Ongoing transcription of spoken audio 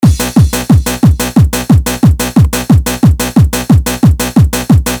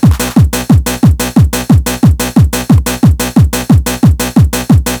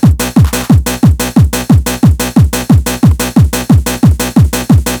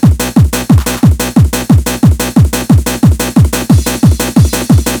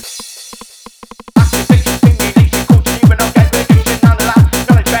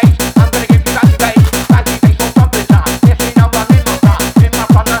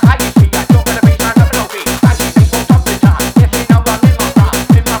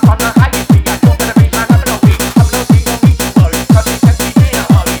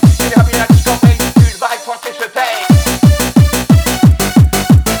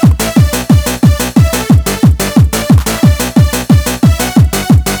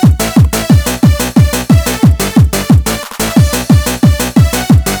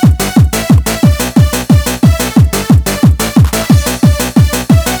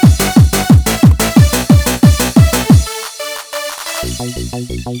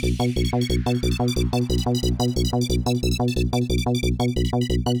Hold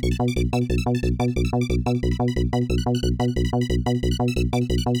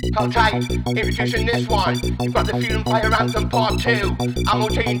tight, introducing this one. You've got the Feeling Fire Anthem Part 2. I'm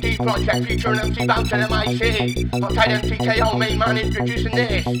OJ&D Project featuring MC Bouncin MIC. Hold tight, MTKO main man introducing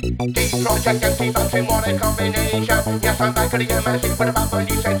this. D Project MC Bouncin, what a combination. Yes, I'm back again, man, with about my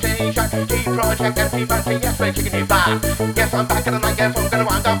new sensation. D Project MC Bouncin, yes, we're taking it back. Yes, I'm back and I guess I'm gonna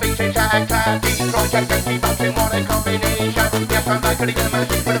wind up beating attack. D Project MC Bouncin, what a combination. Yes, I'm back again, man,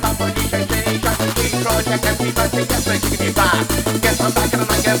 with about my new sensation. D Project MC Bouncin, yes, we're taking it back. Yes, I'm back and I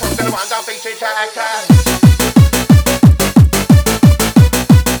guess I'm gonna wind